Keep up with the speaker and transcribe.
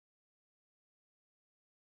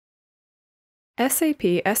SAP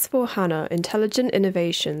S/4HANA Intelligent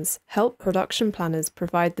Innovations help production planners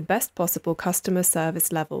provide the best possible customer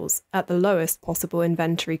service levels at the lowest possible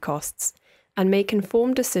inventory costs and make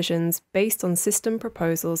informed decisions based on system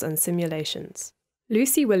proposals and simulations.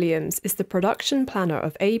 Lucy Williams is the production planner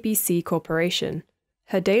of ABC Corporation.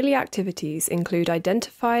 Her daily activities include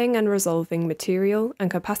identifying and resolving material and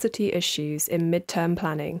capacity issues in midterm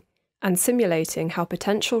planning, and simulating how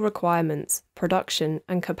potential requirements, production,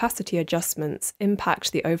 and capacity adjustments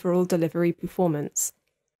impact the overall delivery performance.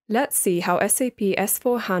 Let's see how SAP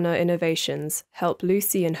S/4HANA innovations help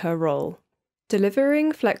Lucy in her role.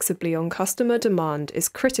 Delivering flexibly on customer demand is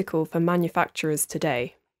critical for manufacturers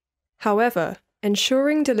today. However,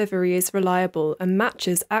 ensuring delivery is reliable and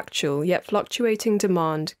matches actual yet fluctuating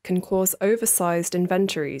demand can cause oversized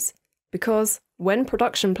inventories, because when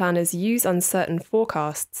production planners use uncertain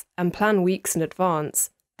forecasts and plan weeks in advance,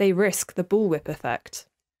 they risk the bullwhip effect.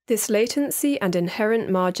 This latency and inherent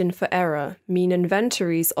margin for error mean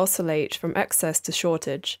inventories oscillate from excess to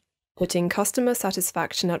shortage, putting customer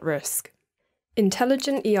satisfaction at risk.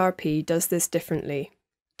 Intelligent ERP does this differently.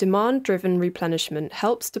 Demand-driven replenishment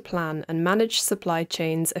helps to plan and manage supply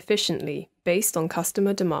chains efficiently based on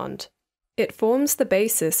customer demand. It forms the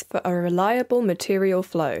basis for a reliable material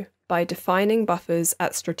flow by defining buffers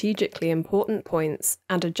at strategically important points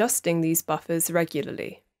and adjusting these buffers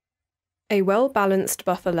regularly. A well-balanced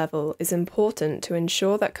buffer level is important to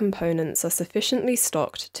ensure that components are sufficiently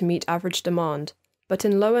stocked to meet average demand, but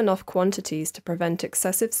in low enough quantities to prevent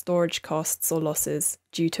excessive storage costs or losses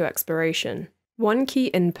due to expiration. One key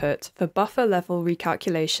input for buffer level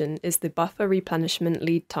recalculation is the buffer replenishment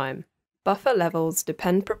lead time. Buffer levels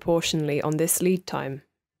depend proportionally on this lead time.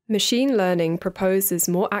 Machine learning proposes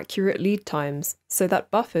more accurate lead times so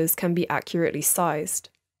that buffers can be accurately sized.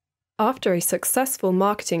 After a successful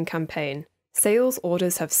marketing campaign, sales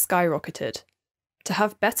orders have skyrocketed. To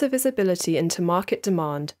have better visibility into market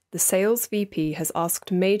demand, the sales VP has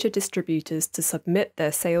asked major distributors to submit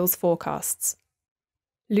their sales forecasts.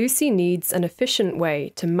 Lucy needs an efficient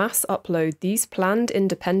way to mass upload these planned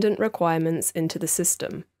independent requirements into the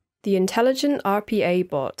system. The intelligent RPA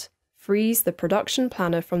bot frees the production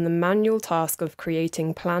planner from the manual task of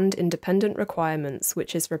creating planned independent requirements,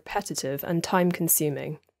 which is repetitive and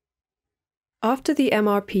time-consuming. After the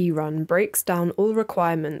MRP run breaks down all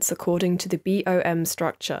requirements according to the BOM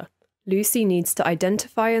structure, Lucy needs to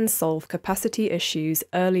identify and solve capacity issues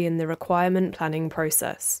early in the requirement planning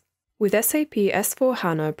process. With SAP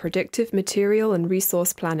S/4HANA Predictive Material and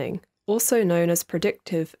Resource Planning, also known as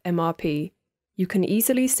Predictive MRP, you can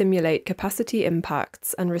easily simulate capacity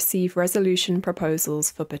impacts and receive resolution proposals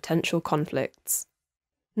for potential conflicts.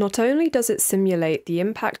 Not only does it simulate the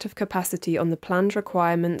impact of capacity on the planned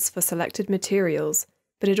requirements for selected materials,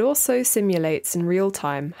 but it also simulates in real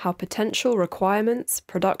time how potential requirements,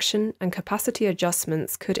 production, and capacity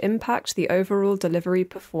adjustments could impact the overall delivery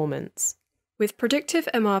performance. With Predictive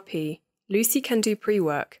MRP, Lucy can do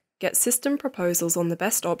pre-work, get system proposals on the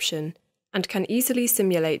best option, and can easily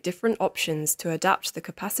simulate different options to adapt the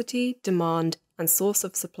capacity, demand, and source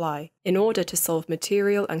of supply in order to solve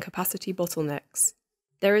material and capacity bottlenecks.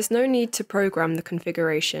 There is no need to program the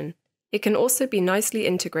configuration. It can also be nicely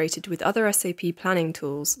integrated with other SAP planning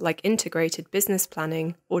tools like Integrated Business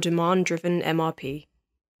Planning or Demand-Driven MRP.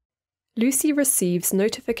 Lucy receives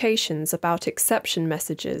notifications about exception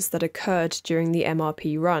messages that occurred during the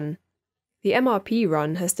MRP run. The MRP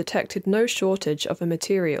run has detected no shortage of a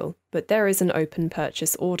material, but there is an open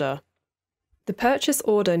purchase order. The purchase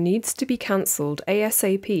order needs to be cancelled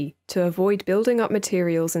ASAP to avoid building up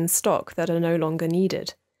materials in stock that are no longer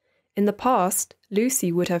needed. In the past,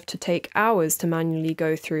 Lucy would have to take hours to manually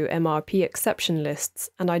go through MRP exception lists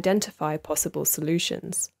and identify possible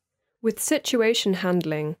solutions. With situation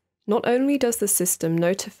handling, not only does the system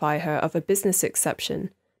notify her of a business exception,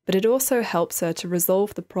 but it also helps her to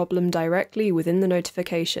resolve the problem directly within the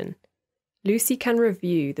notification. Lucy can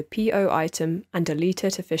review the PO item and delete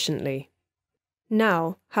it efficiently.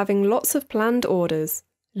 Now, having lots of planned orders,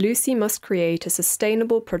 Lucy must create a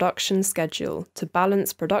sustainable production schedule to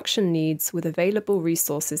balance production needs with available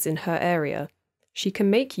resources in her area. She can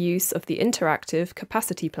make use of the interactive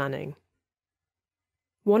capacity planning.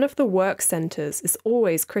 One of the work centers is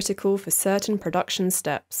always critical for certain production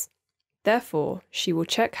steps. Therefore, she will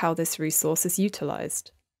check how this resource is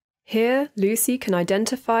utilized. Here, Lucy can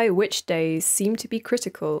identify which days seem to be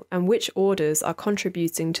critical and which orders are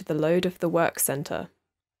contributing to the load of the work center.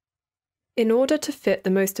 In order to fit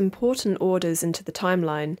the most important orders into the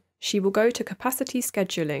timeline, she will go to capacity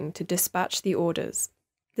scheduling to dispatch the orders.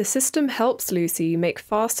 The system helps Lucy make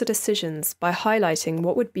faster decisions by highlighting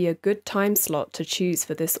what would be a good time slot to choose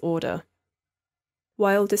for this order.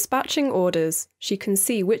 While dispatching orders, she can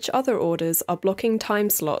see which other orders are blocking time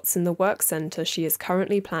slots in the work center she is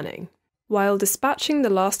currently planning. While dispatching the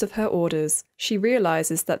last of her orders, she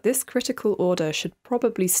realizes that this critical order should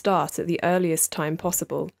probably start at the earliest time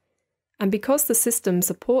possible. And because the system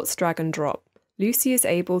supports drag and drop, Lucy is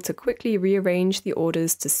able to quickly rearrange the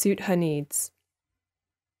orders to suit her needs.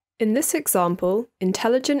 In this example,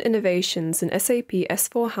 intelligent innovations in SAP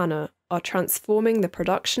S/4HANA are transforming the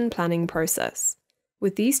production planning process.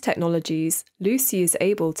 With these technologies, Lucy is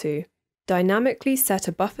able to dynamically set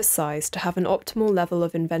a buffer size to have an optimal level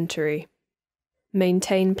of inventory,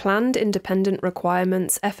 maintain planned independent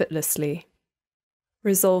requirements effortlessly,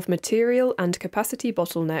 resolve material and capacity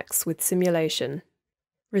bottlenecks with simulation,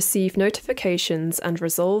 receive notifications and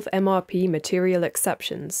resolve MRP material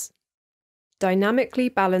exceptions, dynamically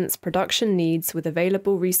balance production needs with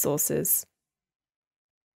available resources.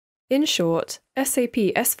 In short,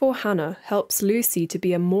 SAP S/4HANA helps Lucy to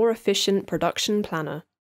be a more efficient production planner.